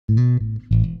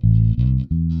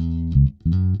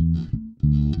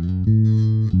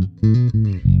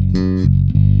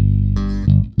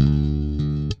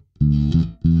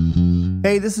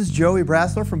this is Joey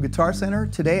Brasler from Guitar Center.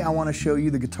 Today I want to show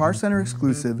you the Guitar Center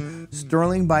exclusive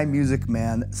Sterling by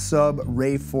MusicMan S.U.B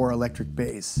Ray4 Electric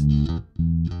Bass.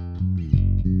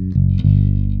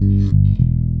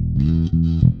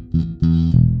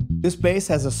 This bass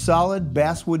has a solid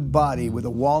basswood body with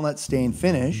a walnut stained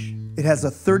finish. It has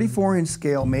a 34-inch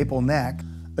scale maple neck,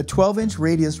 a 12-inch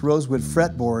radius rosewood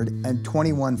fretboard, and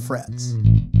 21 frets.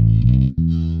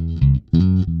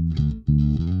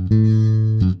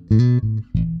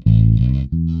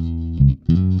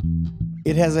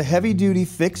 It has a heavy-duty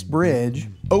fixed bridge,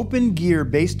 open gear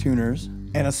bass tuners,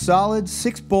 and a solid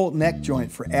 6-bolt neck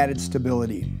joint for added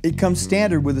stability. It comes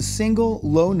standard with a single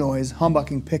low-noise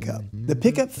humbucking pickup. The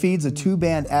pickup feeds a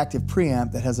 2-band active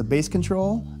preamp that has a bass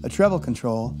control, a treble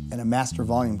control, and a master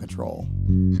volume control.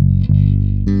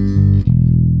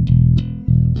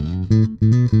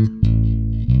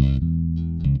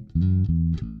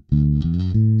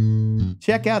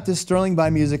 Check out this Sterling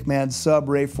by MusicMan S.U.B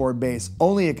Ray4 bass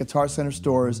only at Guitar Center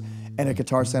stores and at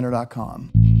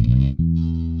GuitarCenter.com.